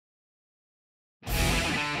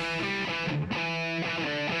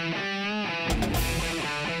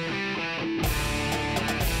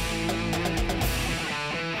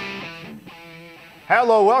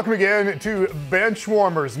Hello, welcome again to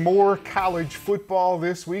Benchwarmers. More college football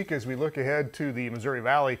this week as we look ahead to the Missouri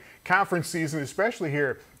Valley Conference season, especially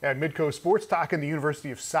here at Midco Sports, talking the University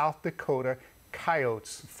of South Dakota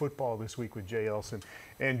Coyotes football this week with Jay Elsen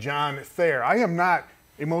and John Thayer. I am not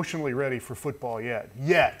emotionally ready for football yet.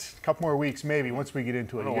 A couple more weeks maybe once we get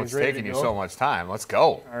into it. I don't know what's taking you so much time. Let's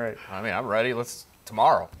go. All right. I mean, I'm ready.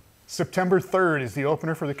 Tomorrow. September 3rd is the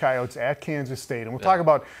opener for the Coyotes at Kansas State. And we'll talk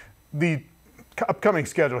about the upcoming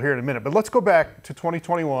schedule here in a minute. But let's go back to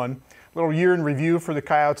 2021. A little year in review for the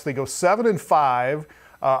Coyotes. They go 7-5.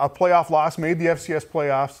 A playoff loss, made the FCS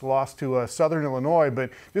playoffs, lost to Southern Illinois. But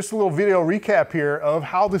just a little video recap here of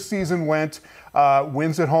how the season went.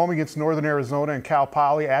 Wins at home against Northern Arizona and Cal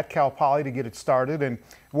Poly, at Cal Poly to get it started. And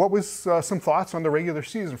what was some thoughts on the regular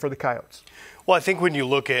season for the Coyotes? Well, I think when you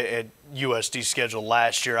look at USD's schedule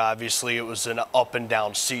last year, obviously it was an up and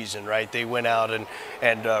down season, right? They went out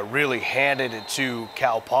and really handed it to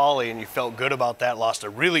Cal Poly, and you felt good about that. Lost a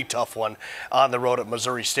really tough one on the road at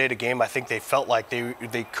Missouri State, a game I think they felt like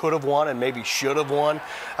they could have won and maybe should have won.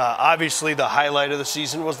 Obviously, the highlight of the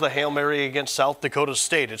season was the Hail Mary against South Dakota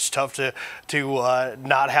State. It's tough to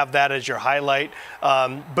not have that as your highlight.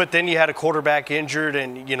 But then you had a quarterback injured,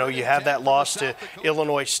 and you had that loss to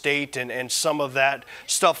Illinois State and some of that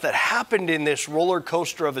stuff that happened in this roller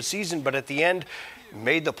coaster of a season, but at the end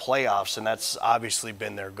made the playoffs, and that's obviously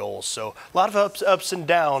been their goal. So a lot of ups and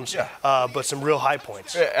downs, but some real high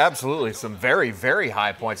points. Yeah, absolutely, some very, very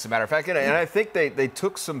high points, as a matter of fact. And I think they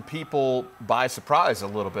took some people by surprise a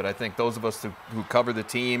little bit. I think those of us who cover the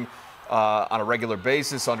team on a regular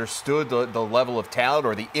basis understood the level of talent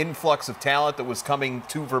or the influx of talent that was coming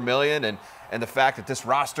to Vermilion, and the fact that this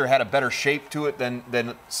roster had a better shape to it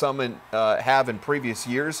than some have in previous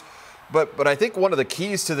years. But I think one of the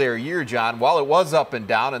keys to their year, John, while it was up and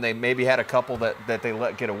down and they maybe had a couple that they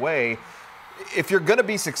let get away, if you're going to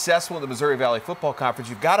be successful in the Missouri Valley Football Conference,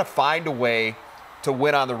 you've got to find a way to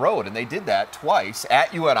win on the road. And they did that twice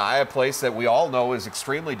at UNI, a place that we all know is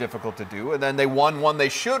extremely difficult to do. And then they won one they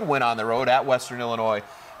should win on the road at Western Illinois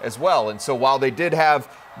as well. And so while they did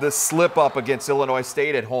have the slip up against Illinois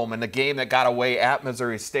State at home and the game that got away at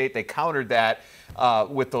Missouri State, they countered that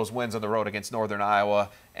with those wins on the road against Northern Iowa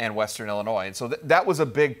and Western Illinois. And so that was a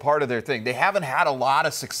big part of their thing. They haven't had a lot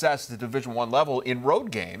of success at the Division I level in road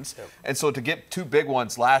games. Yep. And so to get two big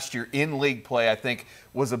ones last year in league play, I think,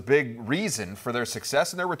 was a big reason for their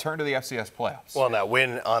success and their return to the FCS playoffs. Well, and that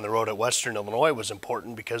win on the road at Western Illinois was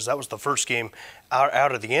important because that was the first game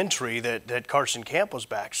out of the entry that Carson Camp was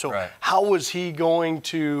back. So how was he going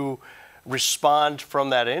to respond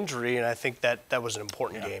from that injury? And I think that was an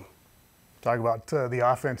important game. Talk about the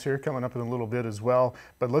offense here coming up in a little bit as well.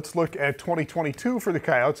 But let's look at 2022 for the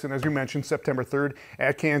Coyotes. And as you mentioned, September 3rd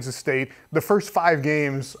at Kansas State. The first 5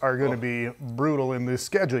 games are going to be brutal in this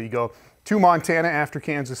schedule. You go to Montana after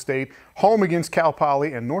Kansas State, home against Cal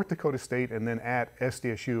Poly and North Dakota State, and then at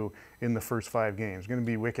SDSU in the first 5 games. Going to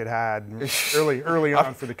be wicked hard early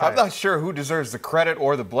on for the Coyotes. I'm not sure who deserves the credit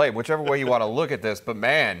or the blame, whichever way you want to look at this. But,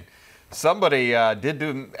 man, somebody did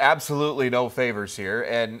do absolutely no favors here.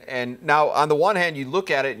 And now, on the one hand, you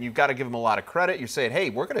look at it and you've got to give them a lot of credit. You're saying,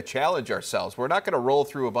 hey, we're going to challenge ourselves. We're not going to roll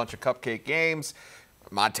through a bunch of cupcake games.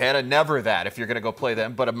 Montana, never that if you're going to go play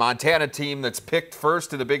them. But a Montana team that's picked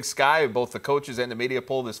first in the Big Sky, both the coaches and the media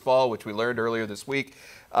poll this fall, which we learned earlier this week,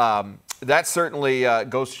 that certainly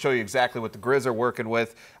goes to show you exactly what the Grizz are working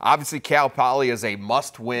with. Obviously, Cal Poly is a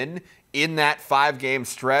must-win in that 5-game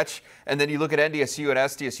stretch. And then you look at NDSU and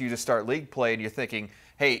SDSU to start league play, and you're thinking,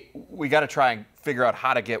 hey, we got to try and figure out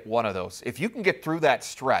how to get one of those. If you can get through that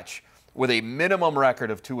stretch with a minimum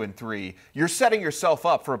record of 2-3, you're setting yourself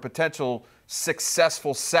up for a potential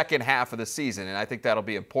successful second half of the season. And I think that'll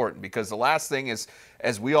be important because the last thing is,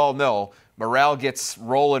 as we all know, morale gets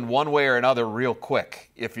rolling one way or another real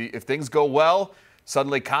quick. If things go well,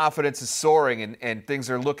 suddenly confidence is soaring and things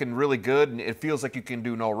are looking really good and it feels like you can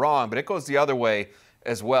do no wrong. But it goes the other way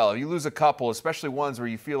as well. If you lose a couple, especially ones where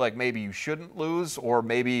you feel like maybe you shouldn't lose or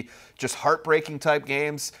maybe just heartbreaking type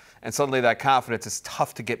games, and suddenly that confidence is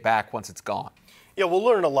tough to get back once it's gone. Yeah, we'll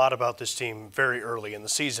learn a lot about this team very early in the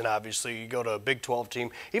season, obviously. You go to a Big 12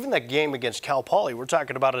 team. Even that game against Cal Poly, we're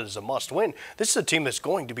talking about it as a must-win. This is a team that's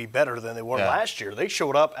going to be better than they were last year. They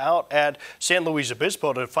showed up out at San Luis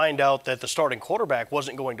Obispo to find out that the starting quarterback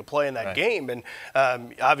wasn't going to play in that game. And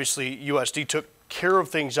obviously, USD took care of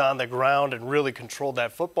things on the ground and really controlled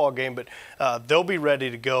that football game, but they'll be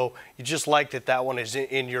ready to go. You just like that one is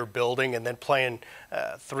in your building, and then playing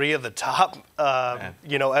 3 of the top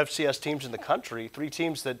FCS teams in the country, 3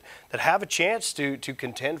 teams that have a chance to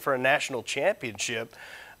contend for a national championship.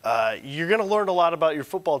 you're going to learn a lot about your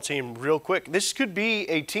football team real quick. This could be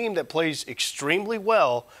a team that plays extremely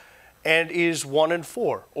well and is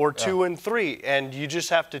 1-4 or 2-3, and you just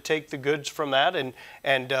have to take the goods from that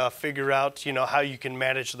and figure out how you can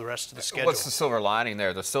manage the rest of the schedule. What's the silver lining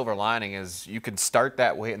there? The silver lining is you can start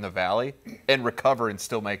that way in the Valley and recover and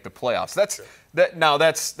still make the playoffs.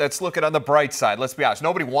 That's looking on the bright side. Let's be honest.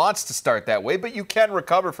 Nobody wants to start that way, but you can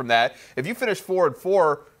recover from that. If you finish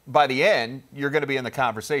 4-4 by the end, you're going to be in the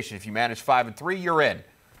conversation. If you manage 5-3, you're in.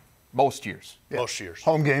 Most years. Yeah. Most years.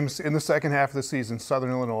 Home games in the second half of the season, Southern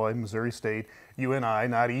Illinois, Missouri State, UNI,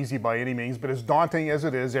 not easy by any means, but as daunting as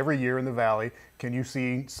it is every year in the Valley, can you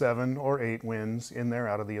see 7 or 8 wins in there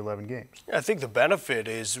out of the 11 games? I think the benefit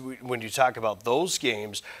is when you talk about those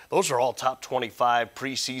games, those are all top 25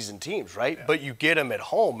 preseason teams, right? Yeah. But you get them at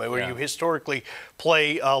home where you historically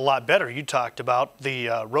play a lot better. You talked about the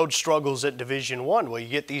road struggles at Division I. Well, you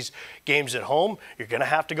get these games at home, you're going to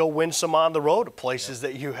have to go win some on the road at places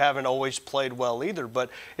that you haven't always played well either. But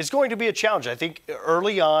it's going to be a challenge. I think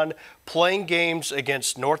early on, playing games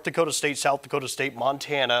against North Dakota State, South Dakota State,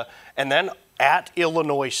 Montana, and then at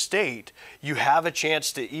Illinois State, you have a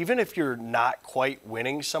chance to, even if you're not quite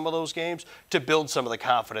winning some of those games, to build some of the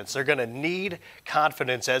confidence. They're going to need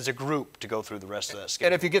confidence as a group to go through the rest of that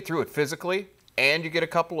schedule. And if you get through it physically and you get a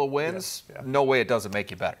couple of wins, no way it doesn't make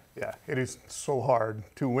you better. Yeah, it is so hard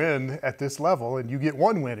to win at this level, and you get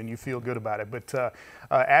one win and you feel good about it. But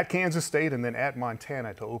at Kansas State and then at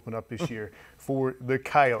Montana to open up this year for the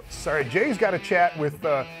Coyotes. All right, Jay's got a chat with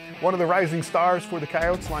one of the rising stars for the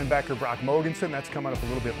Coyotes, linebacker Brock Mogenson. That's coming up a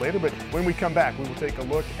little bit later. But when we come back, we will take a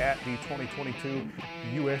look at the 2022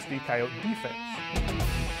 USD Coyote defense.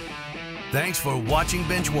 Thanks for watching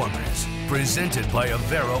Benchwarmers, presented by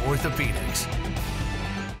Avera Orthopedics.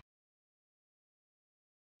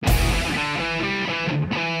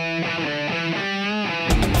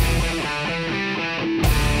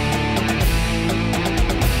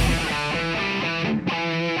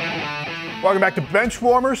 Welcome back to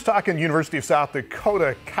Benchwarmers, talking University of South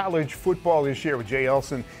Dakota college football this year with Jay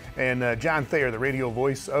Elsen and John Thayer, the radio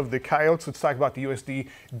voice of the Coyotes. Let's talk about the USD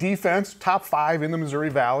defense, top 5 in the Missouri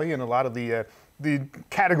Valley, and a lot of the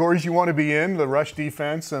categories you want to be in, the rush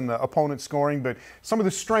defense and the opponent scoring, but some of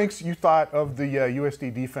the strengths you thought of the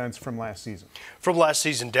USD defense from last season. From last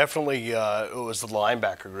season, definitely it was the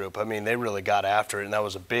linebacker group. I mean, they really got after it, and that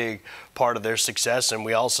was a big part of their success. And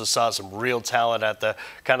we also saw some real talent at the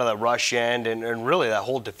kind of the rush end and really that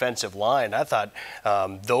whole defensive line. I thought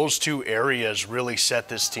those two areas really set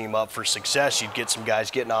this team up for success. You'd get some guys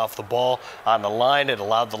getting off the ball on the line. It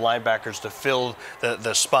allowed the linebackers to fill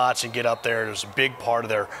the spots and get up there. It was a big part of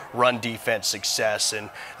their run defense success. And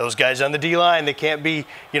those guys on the D-line, they can't be,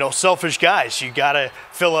 selfish guys. You got to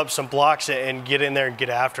fill up some blocks and get in there and get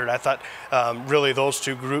after it. I thought really those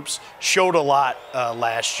two groups showed a lot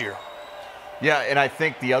last year. Yeah, and I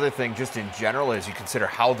think the other thing just in general is you consider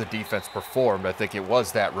how the defense performed. I think it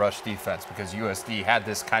was that rush defense because USD had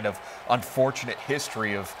this kind of unfortunate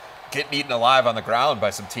history of getting eaten alive on the ground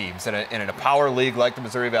by some teams. And in a power league like the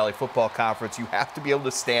Missouri Valley Football Conference, you have to be able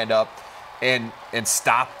to stand up and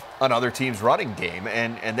stop another team's running game.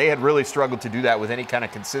 And they had really struggled to do that with any kind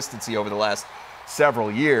of consistency over the last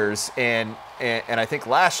several years. And I think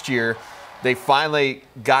last year they finally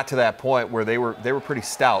got to that point where they were pretty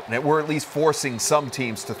stout and were at least forcing some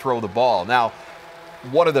teams to throw the ball. Now,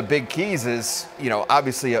 one of the big keys is,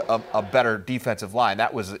 obviously a better defensive line.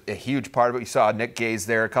 That was a huge part of it. You saw Nick Gase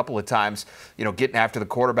there a couple of times, getting after the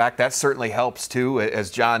quarterback. That certainly helps too. As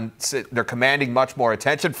John said, they're commanding much more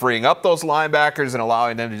attention, freeing up those linebackers and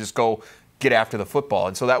allowing them to just go get after the football.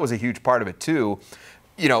 And so that was a huge part of it too.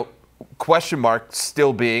 Question mark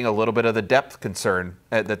still being a little bit of the depth concern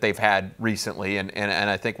that they've had recently. And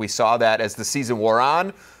I think we saw that as the season wore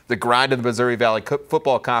on. The grind of the Missouri Valley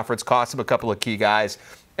Football Conference cost them a couple of key guys,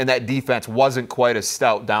 and that defense wasn't quite as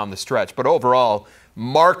stout down the stretch. But overall,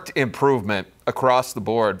 marked improvement across the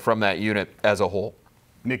board from that unit as a whole.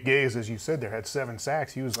 Nick Gase, as you said, there had 7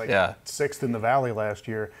 sacks. He was like 6th in the Valley last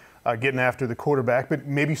year, getting after the quarterback. But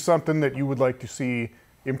maybe something that you would like to see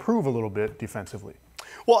improve a little bit defensively.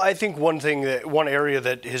 Well, I think one area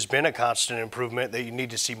that has been a constant improvement that you need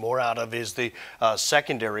to see more out of is the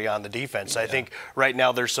secondary on the defense. I think right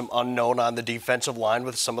now there's some unknown on the defensive line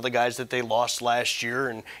with some of the guys that they lost last year,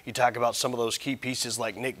 and you talk about some of those key pieces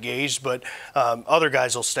like Nick Gase, but other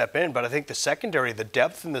guys will step in. But I think the secondary, the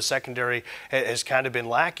depth in the secondary has kind of been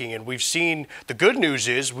lacking, and we've seen the good news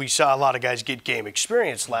is we saw a lot of guys get game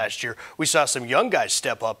experience last year. We saw some young guys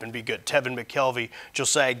step up and be good. Tevin McKelvey,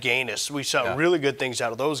 Josiah Gaines. We saw really good things things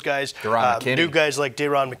out of those guys. New guys like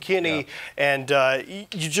Deron McKinney. Yeah. And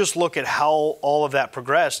you just look at how all of that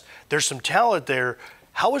progressed. There's some talent there.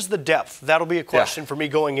 How is the depth? That'll be a question for me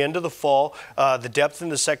going into the fall. The depth in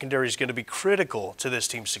the secondary is going to be critical to this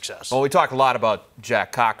team's success. Well, we talked a lot about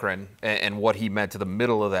Jack Cochran and what he meant to the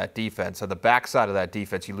middle of that defense. On the backside of that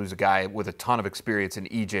defense, you lose a guy with a ton of experience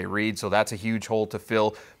in E.J. Reed, so that's a huge hole to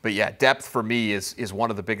fill. But, yeah, depth for me is one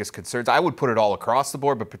of the biggest concerns. I would put it all across the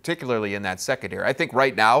board, but particularly in that secondary. I think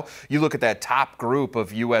right now, you look at that top group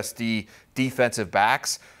of USD defensive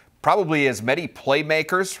backs, probably as many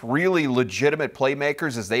playmakers, really legitimate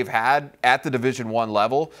playmakers as they've had at the Division I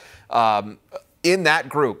level in that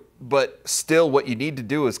group. But still what you need to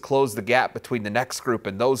do is close the gap between the next group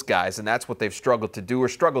and those guys, and that's what they've struggled to do or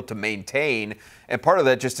struggled to maintain. And part of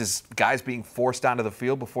that just is guys being forced onto the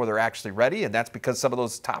field before they're actually ready, and that's because some of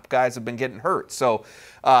those top guys have been getting hurt. So,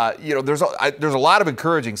 there's a lot of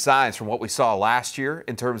encouraging signs from what we saw last year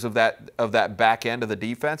in terms of that back end of the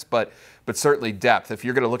defense, but certainly depth. If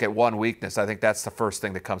you're going to look at one weakness, I think that's the first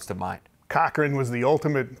thing that comes to mind. Cochran was the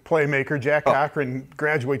ultimate playmaker. Jack Cochran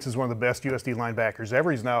graduates as one of the best USD linebackers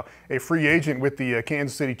ever. He's now a free agent with the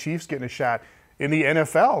Kansas City Chiefs, getting a shot in the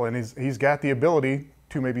NFL, and he's got the ability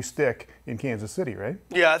to maybe stick in Kansas City, right?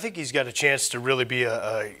 Yeah, I think he's got a chance to really be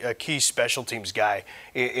a key special teams guy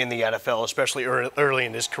in the NFL, especially early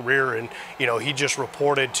in his career. And, he just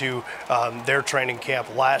reported to their training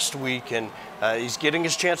camp last week, and he's getting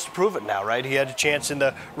his chance to prove it now, right? He had a chance in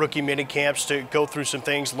the rookie mini camps to go through some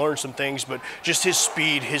things, learn some things, but just his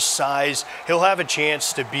speed, his size, he'll have a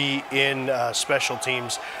chance to be in special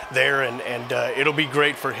teams there, and it'll be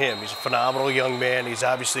great for him. He's a phenomenal young man. He's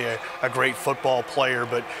obviously a great football player,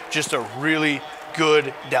 but just a really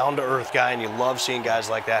good, down-to-earth guy, and you love seeing guys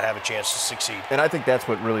like that have a chance to succeed. And I think that's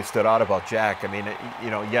what really stood out about Jack. I mean,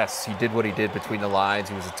 yes, he did what he did between the lines.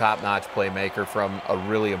 He was a top-notch playmaker from a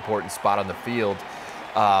really important spot on the field.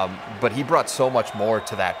 But he brought so much more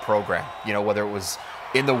to that program, whether it was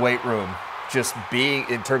in the weight room, just being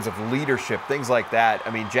in terms of leadership, things like that.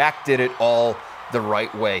 I mean, Jack did it all the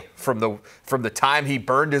right way from the time he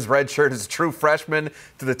burned his red shirt as a true freshman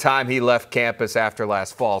to the time he left campus after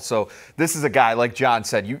last fall. So this is a guy, like John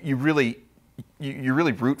said, you really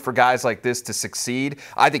root for guys like this to succeed.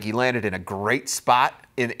 I think he landed in a great spot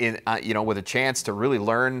with a chance to really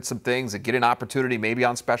learn some things and get an opportunity maybe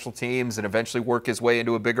on special teams and eventually work his way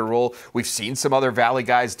into a bigger role. We've seen some other Valley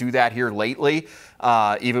guys do that here lately,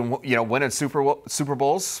 even winning Super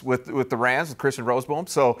Bowls with the Rams with Christian Roseboom.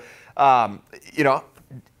 So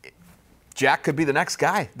Jack could be the next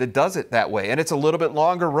guy that does it that way. And it's a little bit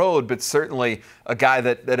longer road, but certainly a guy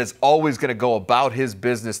that is always going to go about his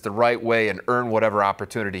business the right way and earn whatever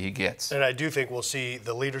opportunity he gets. And I do think we'll see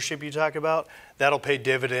the leadership you talk about. That'll pay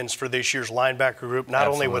dividends for this year's linebacker group, not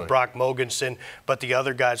only with Brock Mogenson, but the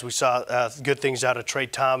other guys. We saw good things out of Trey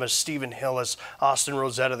Thomas, Stephen Hillis, Austin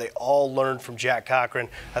Rosetta. They all learned from Jack Cochran.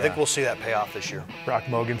 I think we'll see that pay off this year. Brock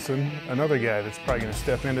Mogenson, another guy that's probably going to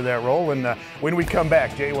step into that role. And when we come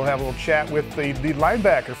back, Jay, we'll have a little chat with the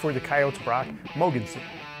linebacker for the Coyotes, Brock Mogenson.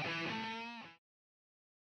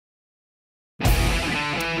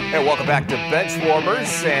 Hey, welcome back to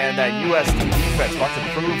Benchwarmers, and that USD defense, much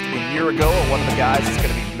improved a year ago. And one of the guys that's going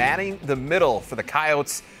to be manning the middle for the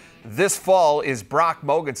Coyotes this fall is Brock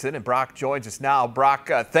Mogenson, and Brock joins us now.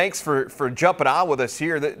 Brock, thanks for jumping on with us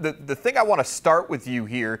here. The thing I want to start with you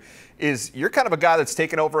here is you're kind of a guy that's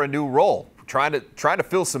taken over a new role, trying to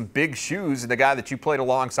fill some big shoes, and the guy that you played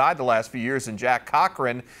alongside the last few years in Jack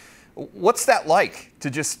Cochran. What's that like to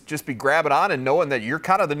just be grabbing on and knowing that you're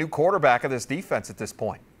kind of the new quarterback of this defense at this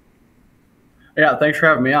point? Yeah, thanks for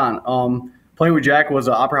having me on. Playing with Jack was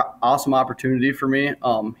an awesome opportunity for me.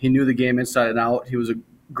 He knew the game inside and out. He was a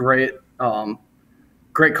great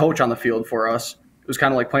coach on the field for us. It was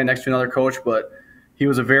kind of like playing next to another coach, but he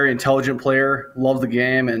was a very intelligent player, loved the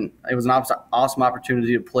game, and it was an awesome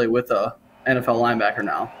opportunity to play with a NFL linebacker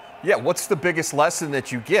now. Yeah, what's the biggest lesson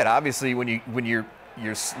that you get? Obviously, when you're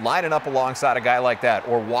lining up alongside a guy like that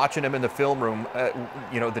or watching him in the film room,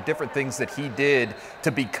 the different things that he did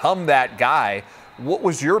to become that guy, what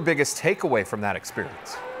was your biggest takeaway from that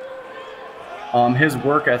experience? His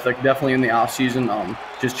work ethic, definitely in the offseason,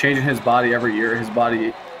 just changing his body every year. His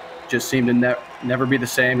body just seemed to never be the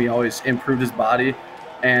same. He always improved his body.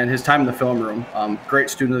 And his time in the film room, great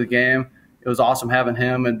student of the game. It was awesome having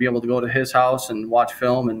him and be able to go to his house and watch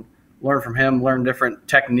film and learn from him, learn different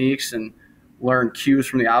techniques and learn cues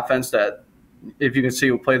from the offense that if you can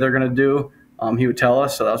see what play they're going to do, he would tell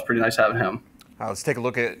us. So that was pretty nice having him. Let's take a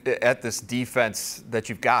look at this defense that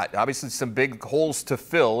you've got. Obviously, some big holes to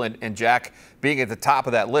fill, and Jack being at the top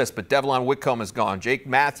of that list. But Devlon Whitcomb is gone. Jake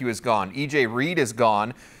Matthew is gone. E.J. Reed is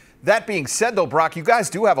gone. That being said, though, Brock, you guys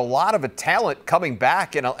do have a lot of talent coming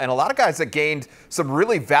back and a lot of guys that gained some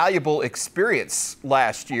really valuable experience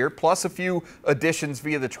last year, plus a few additions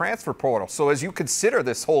via the transfer portal. So as you consider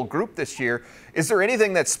this whole group this year, is there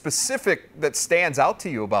anything that's specific that stands out to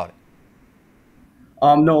you about it?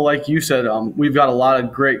 No, like you said, we've got a lot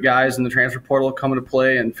of great guys in the transfer portal coming to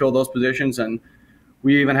play and fill those positions, and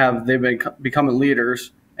they've been becoming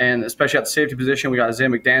leaders, and especially at the safety position, we got Zay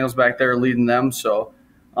McDaniels back there leading them. So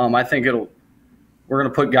I think we're going to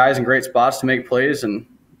put guys in great spots to make plays, and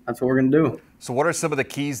that's what we're going to do. So what are some of the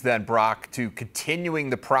keys then, Brock, to continuing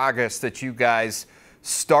the progress that you guys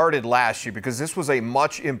started last year? Because this was a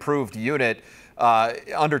much improved unit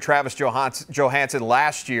under Travis Johansson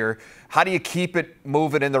last year. How do you keep it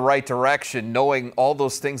moving in the right direction, knowing all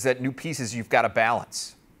those things, that new pieces you've got to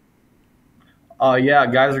balance? Yeah,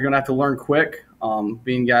 guys are going to have to learn quick,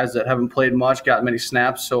 being guys that haven't played much, got many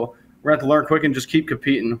snaps. So we're going to have to learn quick and just keep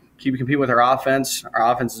competing with our offense.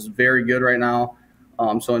 Our offense is very good right now.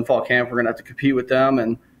 So in fall camp, we're going to have to compete with them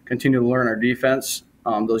and continue to learn our defense.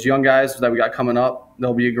 Those young guys that we got coming up,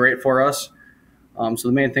 they'll be great for us. So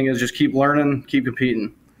the main thing is just keep learning, keep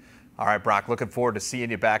competing. All right, Brock, looking forward to seeing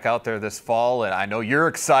you back out there this fall. And I know you're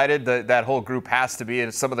excited. That whole group has to be.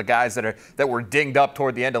 And some of the guys that were dinged up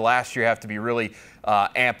toward the end of last year have to be really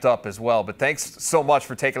amped up as well. But thanks so much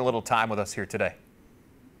for taking a little time with us here today.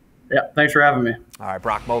 Yeah, thanks for having me. All right,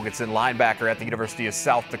 Brock Mogenson, linebacker at the University of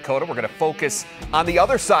South Dakota. We're going to focus on the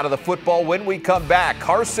other side of the football when we come back.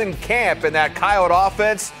 Carson Camp and that Coyote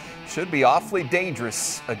offense should be awfully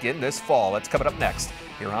dangerous again this fall. That's coming up next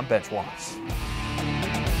here on Benchwarmers.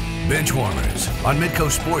 Benchwarmers on Midco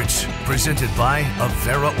Sports, presented by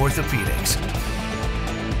Avera Orthopedics.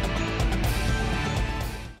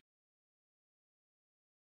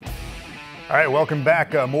 All right, welcome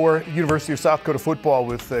back. More University of South Dakota football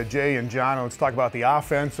with Jay and John. Let's talk about the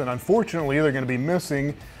offense. And unfortunately, they're going to be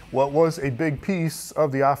missing what was a big piece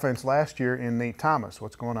of the offense last year in Nate Thomas.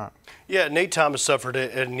 What's going on? Yeah, Nate Thomas suffered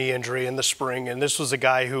a knee injury in the spring, and this was a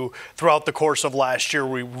guy who, throughout the course of last year,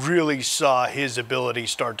 we really saw his ability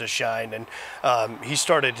start to shine, and he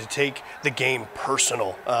started to take the game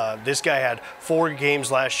personal. This guy had 4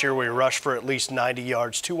 games last year where he rushed for at least 90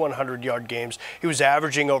 yards, 2 100-yard games. He was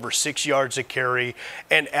averaging over 6 yards a carry,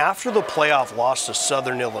 and after the playoff loss to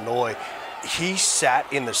Southern Illinois, he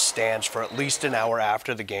sat in the stands for at least an hour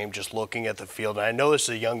after the game just looking at the field. And I know this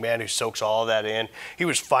is a young man who soaks all of that in. He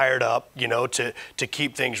was fired up, to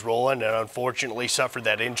keep things rolling, and unfortunately suffered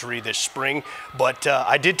that injury this spring. But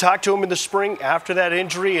I did talk to him in the spring after that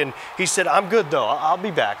injury, and he said, "I'm good, though. I'll be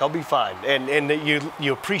back. I'll be fine." And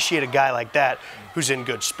you appreciate a guy like that who's in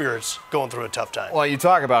good spirits going through a tough time. Well, you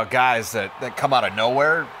talk about guys that come out of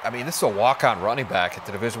nowhere. I mean, this is a walk-on running back at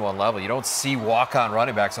the Division I level. You don't see walk-on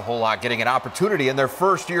running backs a whole lot getting an opportunity in their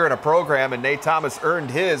first year in a program, and Nate Thomas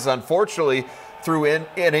earned his, unfortunately, through an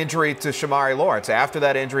injury to Shamari Lawrence. After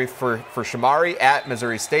that injury for Shamari at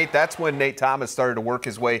Missouri State, that's when Nate Thomas started to work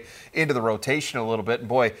his way into the rotation a little bit. And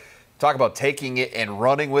boy, talk about taking it and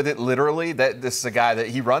running with it literally. This is a guy that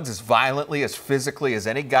he runs as violently, as physically as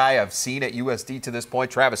any guy I've seen at USD to this point.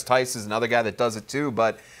 Travis Tice is another guy that does it too,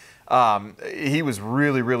 but he was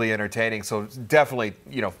really, really entertaining. So definitely,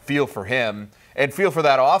 feel for him and feel for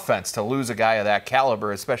that offense to lose a guy of that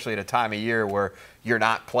caliber, especially at a time of year where you're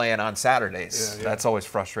not playing on Saturdays. Yeah. That's always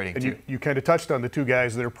frustrating, and too. You kind of touched on the 2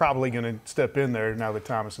 guys that are probably going to step in there now that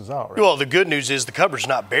Thomas is out, right? Well, the good news is the cupboard's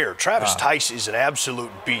not bare. Travis Tice is an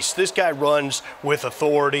absolute beast. This guy runs with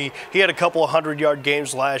authority. He had a couple of 100-yard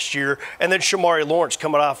games last year. And then Shamari Lawrence,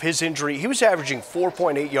 coming off his injury, he was averaging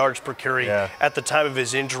 4.8 yards per carry at the time of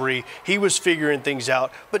his injury. He was figuring things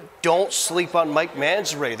out. But don't sleep on Mike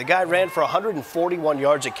Manzaray. The guy ran for 141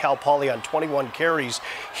 yards at Cal Poly on 21 carries.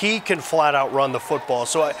 He can flat out run the football.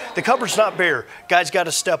 So the cupboard's not bare. Guys got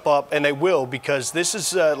to step up, and they will, because this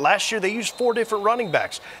is last year they used 4 different running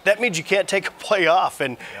backs. That means you can't take a play off,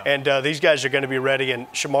 and these guys are going to be ready.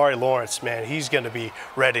 And Shamari Lawrence, man, he's going to be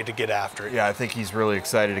ready to get after it. Yeah, I think he's really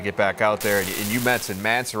excited to get back out there. And you mentioned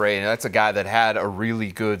Mansaray, and that's a guy that had a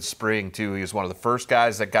really good spring too. He was one of the first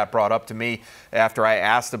guys that got brought up to me after I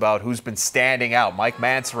asked about who's been standing out. Mike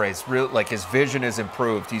Mansaray's really, like, his vision has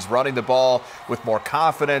improved. He's running the ball with more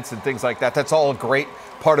confidence and things like that. That's all great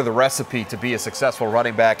part of the recipe to be a successful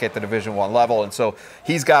running back at the Division I level. And so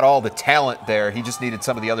he's got all the talent there. He just needed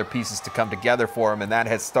some of the other pieces to come together for him, and that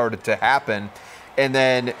has started to happen. And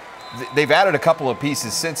then they've added a couple of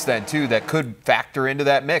pieces since then, too, that could factor into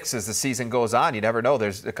that mix as the season goes on. You never know.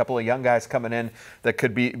 There's a couple of young guys coming in that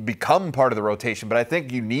could become part of the rotation. But I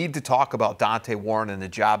think you need to talk about Dante Warren and the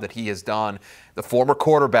job that he has done, the former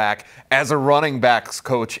quarterback, as a running backs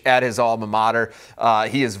coach at his alma mater.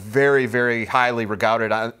 He is very, very highly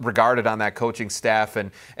regarded on that coaching staff.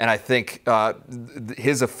 And I think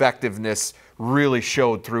his effectiveness really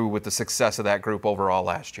showed through with the success of that group overall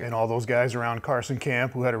last year. And all those guys around Carson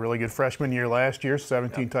Camp, who had a really good freshman year last year,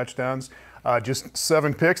 17 touchdowns, just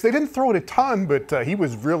 7 picks. They didn't throw it a ton, but he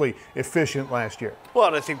was really efficient last year. Well,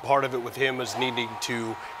 and I think part of it with him is needing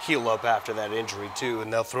to heal up after that injury, too,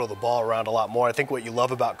 and they'll throw the ball around a lot more. I think what you love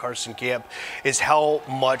about Carson Camp is how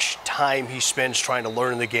much time he spends trying to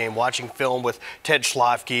learn the game, watching film with Ted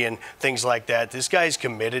Schlafke and things like that. This guy's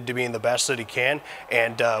committed to being the best that he can,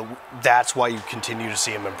 and that's why you continue to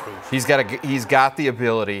see him improve. He's got the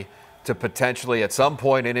ability to potentially, at some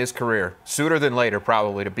point in his career, sooner than later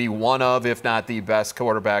probably, to be one of, if not the best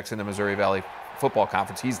quarterbacks in the Missouri Valley Football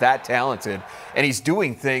Conference. He's that talented, and he's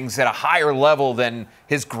doing things at a higher level than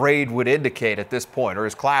his grade would indicate at this point, or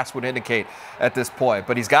his class would indicate at this point.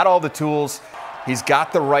 But he's got all the tools. He's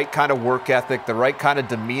got the right kind of work ethic, the right kind of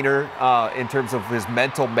demeanor in terms of his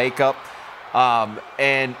mental makeup.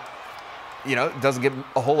 And, you know, it doesn't get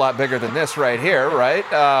a whole lot bigger than this right here, right?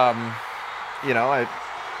 You know,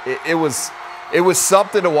 it was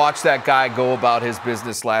something to watch that guy go about his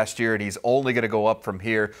business last year, and he's only going to go up from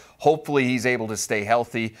here. Hopefully he's able to stay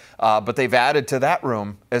healthy, but they've added to that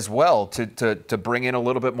room as well to bring in a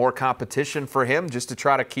little bit more competition for him, just to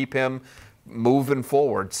try to keep him moving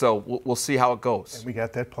forward. So we'll see how it goes. And we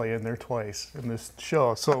got that play in there twice in this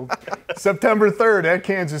show. So September 3rd at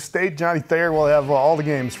Kansas State, Johnny Thayer will have all the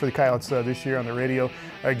games for the Coyotes this year on the radio.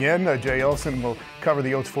 Again, Jay Elsen will cover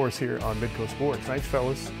the Yotes for us here on Midco Sports. Thanks,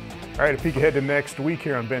 fellas. All right, a peek ahead to next week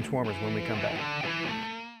here on Benchwarmers when we come back.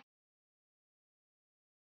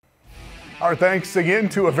 Our thanks again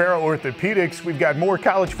to Avera Orthopedics. We've got more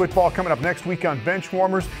college football coming up next week on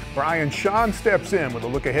Benchwarmers. Brian Shawn steps in with a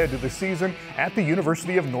look ahead to the season at the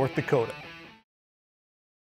University of North Dakota.